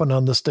what happened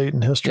on this date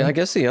in history. Yeah, I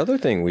guess the other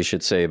thing we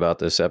should say about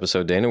this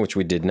episode, Dana, which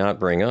we did not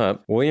bring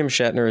up, William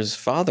Shatner's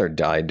father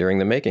died during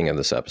the making of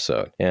this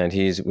episode. And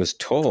he was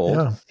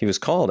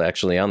called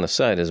actually on the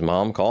set. His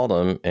mom called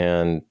him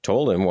and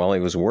told him while he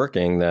was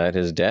working that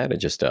his dad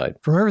had just died.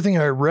 From everything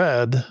I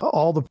read,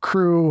 all the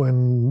crew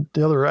and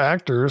the other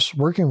actors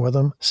working with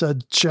him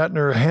said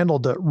Shatner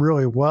handled it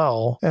really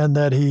well and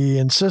that he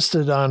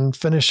insisted on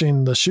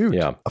finishing the shoot.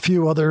 Yeah. A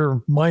few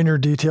other minor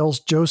details.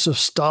 Joseph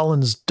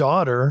Stalin's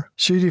daughter,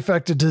 she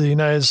defected to the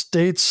United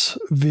States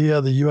via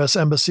the U.S.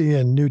 Embassy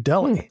in New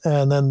Delhi.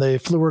 And then they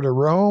flew her to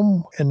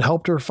Rome and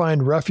helped her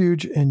find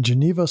refuge in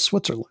Geneva,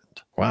 Switzerland.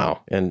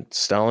 Wow. And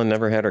Stalin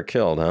never had her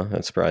killed, huh?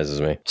 That surprises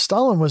me.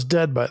 Stalin was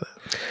dead by then.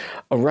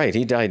 Oh, right.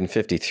 He died in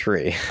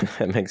 1953.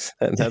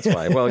 That's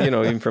why. Well,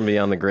 even from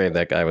beyond the grave,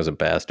 that guy was a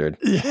bastard.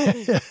 Yeah.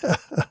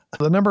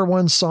 The number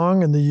one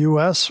song in the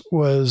U.S.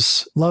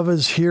 was Love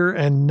Is Here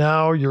and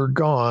Now You're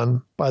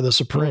Gone by the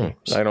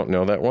Supremes. I don't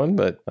know that one,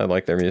 but I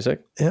like their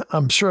music. Yeah,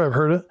 I'm sure I've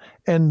heard it.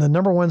 And the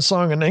number one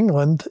song in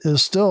England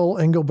is still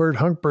Engelbert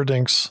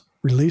Humperdinck's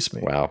Release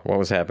Me. Wow. What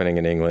was happening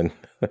in England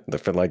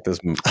for like this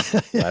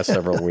last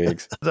several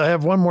weeks? I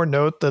have one more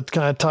note that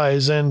kind of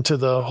ties into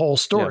the whole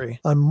story.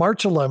 Yeah. On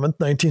March 11th,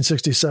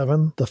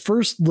 1967, the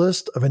first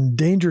list of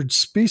endangered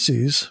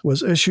species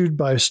was issued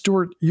by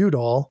Stuart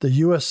Udall, the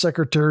U.S.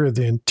 Secretary of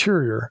the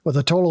Interior, with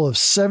a total of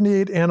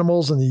 78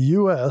 animals in the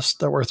U.S.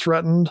 that were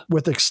threatened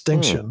with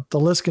extinction. The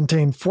list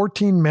contained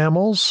 14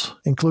 mammals,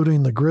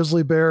 including the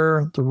grizzly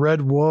bear, the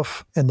red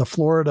wolf, and the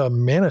Florida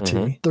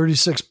manatee,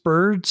 36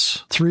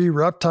 birds, 3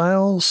 reptiles,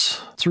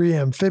 3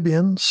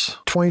 amphibians,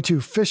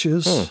 22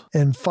 fishes,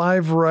 and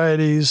 5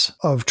 varieties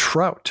of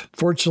trout.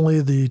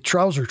 Fortunately, the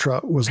trouser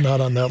trout was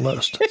not on that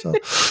list. So.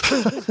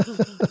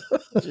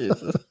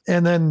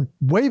 And then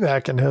way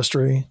back in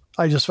history,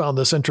 I just found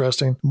this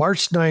interesting.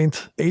 March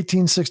 9th,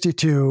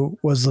 1862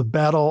 was the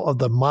Battle of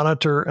the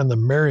Monitor and the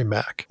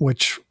Merrimack,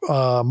 which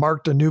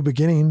marked a new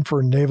beginning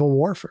for naval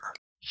warfare.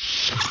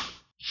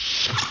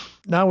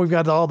 Now we've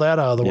got all that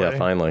out of the way. Yeah,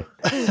 finally.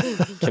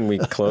 Can we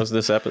close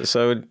this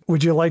episode?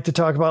 Would you like to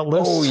talk about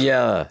lists? Oh,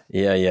 yeah.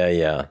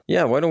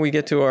 Yeah, why don't we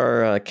get to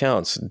our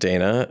counts,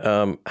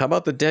 Dana? How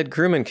about the dead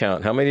crewman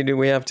count? How many do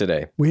we have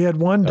today? We had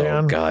 1,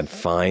 Dan. Oh, God,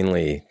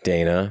 finally,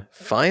 Dana.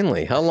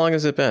 Finally. How long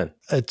has it been?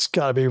 It's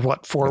got to be,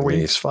 4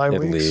 weeks, 5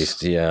 weeks? At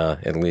least, yeah,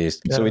 at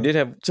least. Yeah. So we did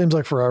have... Seems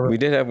like forever. We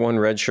did have one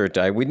red shirt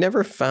die. We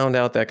never found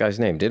out that guy's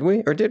name, did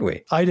we? Or did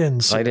we? I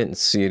didn't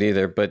see it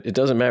either, but it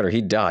doesn't matter.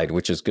 He died,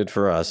 which is good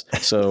for us.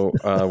 So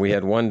we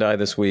had 1 die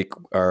this week.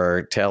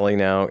 Our tally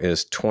now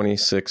is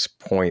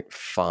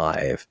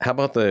 26.5. How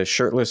about the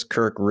shirtless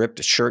Kirk,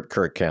 ripped shirt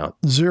Kirk count?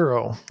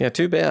 0. Yeah,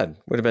 too bad.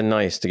 Would have been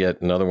nice to get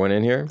another one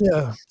in here.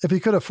 Yeah, if he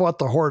could have fought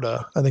the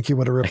Horta, I think he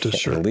would have ripped his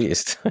shirt. At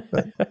least.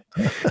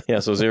 Yeah,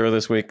 so 0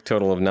 this week,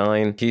 total of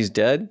 9. He's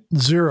dead?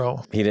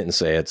 0. He didn't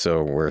say it,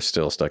 so we're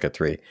still stuck at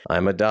 3.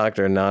 I'm a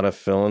doctor, not a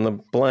fill in the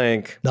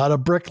blank. Not a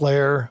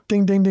bricklayer.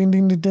 Ding, ding, ding,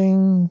 ding, ding,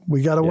 ding.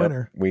 We got a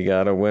winner. We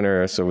got a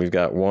winner. So we've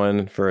got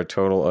 1 for a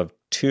total of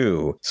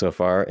 2 so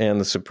far. And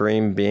the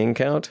supreme being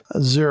count?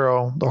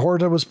 0. The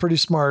Horta was pretty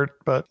smart,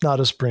 but not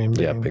a supreme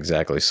being. Yep,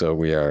 exactly. So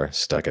we are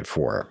stuck at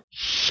 4.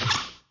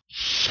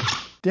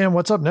 Dan,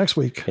 what's up next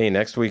week? Hey,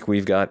 next week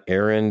we've got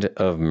Errand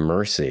of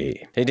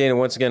Mercy. Hey, Dana,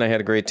 once again, I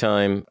had a great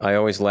time. I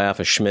always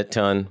laugh a Schmitt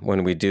ton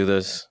when we do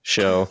this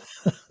show.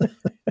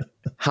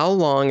 How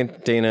long,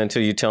 Dana,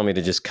 until you tell me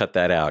to just cut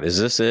that out? Is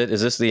this it?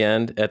 Is this the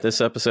end at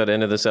this episode?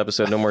 End of this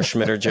episode? No more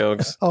Schmitter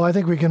jokes? Oh, I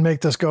think we can make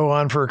this go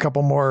on for a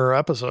couple more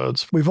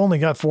episodes. We've only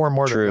got 4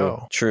 more to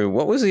go. True.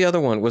 What was the other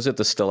one? Was it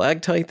the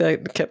stalactite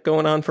that kept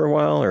going on for a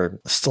while? Or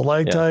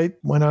Stalactite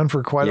went on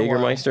for quite a while.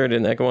 Jägermeister,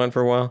 didn't that go on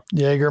for a while?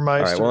 Jägermeister.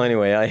 All right. Well,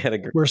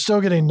 anyway, We're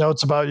still getting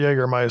notes about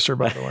Jägermeister,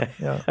 by the way.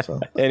 Yeah. So.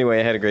 Anyway,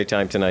 I had a great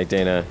time tonight,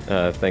 Dana.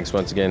 Thanks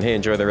once again. Hey,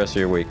 enjoy the rest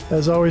of your week.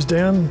 As always,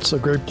 Dan, it's a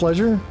great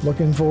pleasure.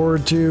 Looking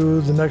forward to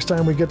the next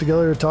time we get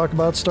together to talk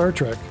about Star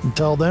Trek.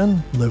 Until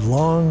then, live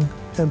long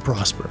and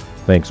prosper.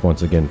 Thanks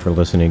once again for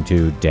listening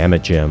to Damn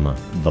It Jim,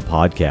 the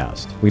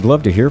podcast. We'd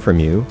love to hear from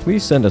you.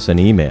 Please send us an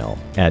email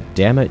at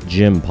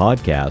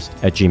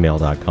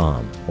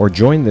dammitjimpodcast@gmail.com or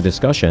join the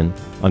discussion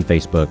on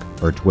Facebook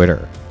or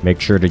Twitter. Make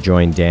sure to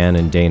join Dan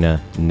and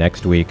Dana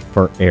next week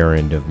for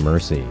Errand of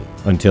Mercy.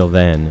 Until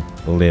then,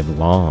 live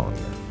long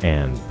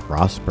and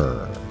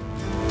prosper.